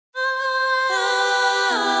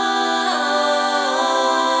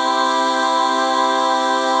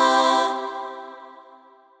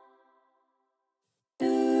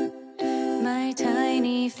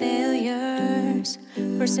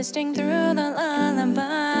persisting through the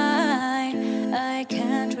lullaby. I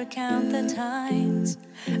can't recount the times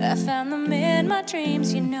I found them in my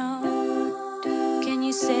dreams, you know. Can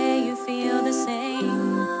you say you feel the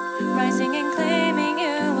same? Rising and claiming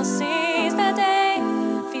you will seize the day.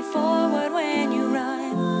 Feet forward when you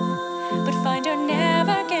run, but find you're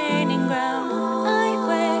never gaining ground. I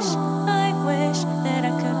wish that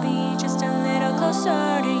I could be just a little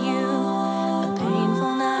closer to you. A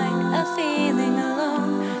painful night, a feeling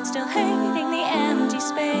alone, still hating the empty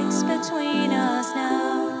space between us now.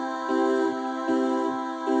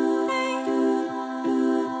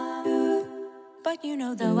 But you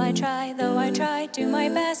know, though I try, do my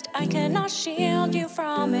best, I cannot shield you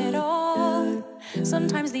from it all.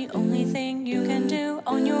 Sometimes the only thing you can do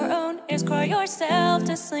on your own is cry yourself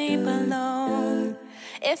to sleep alone.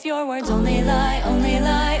 If your words only lie,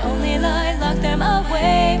 lock them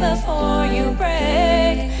away before you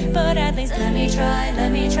break. But at least let me try,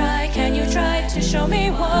 can you try to show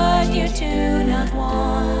me what you do not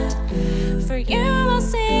want? For you I'll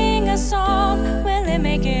sing a song, will it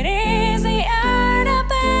make it easier to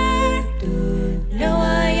bear? No,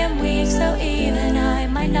 I am weak, so even I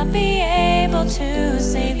might not be able to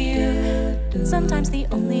save you. Sometimes the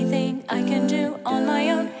only thing I can do on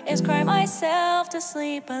my own is cry myself to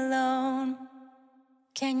sleep alone.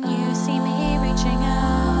 Can you see me reaching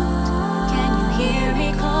out? Can you hear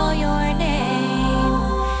me call your name?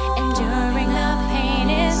 Enduring the pain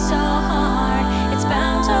is so hard, it's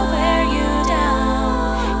bound to wear you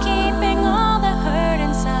down. Keeping all the hurt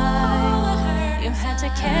inside, you had to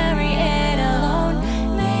carry it alone.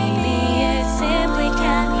 Maybe it simply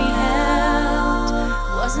can't be helped.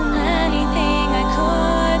 Wasn't anything I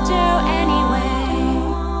could do anyway.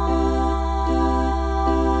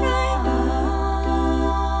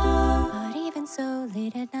 But even so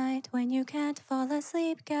late at night, when you can't fall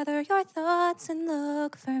asleep, gather your thoughts and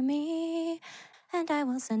look for me. And I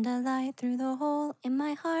will send a light through the hole in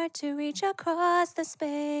my heart to reach across the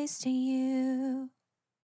space to you.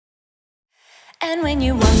 And when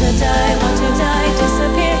you want to die,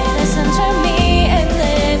 disappear, listen to me and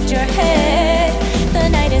lift your head. The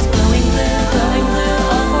night is glowing blue,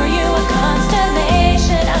 all for you, a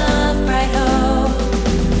constellation of bright hope.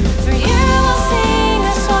 For you I'll sing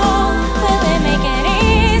a song, will it make it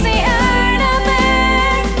easier to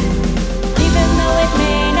bear? Even though it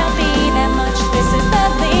may not be that much, this is the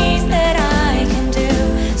least that I can do.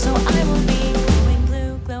 So I will be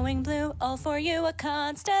glowing blue, all for you, a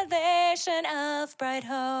constellation of bright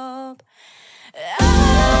hope.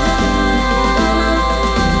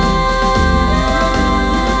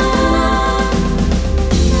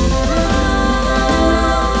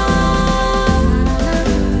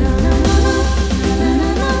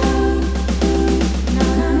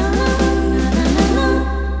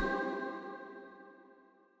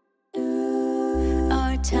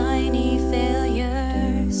 Our tiny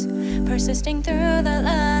failures, persisting through the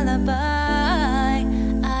lullaby.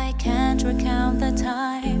 I can't recount the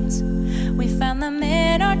times we found them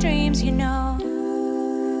in our dreams, you know.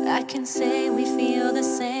 I can say we feel the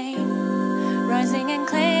same, rising and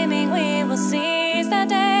claiming we will seize the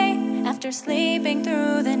day. After sleeping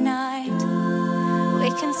through the night, we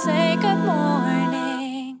can say good morning.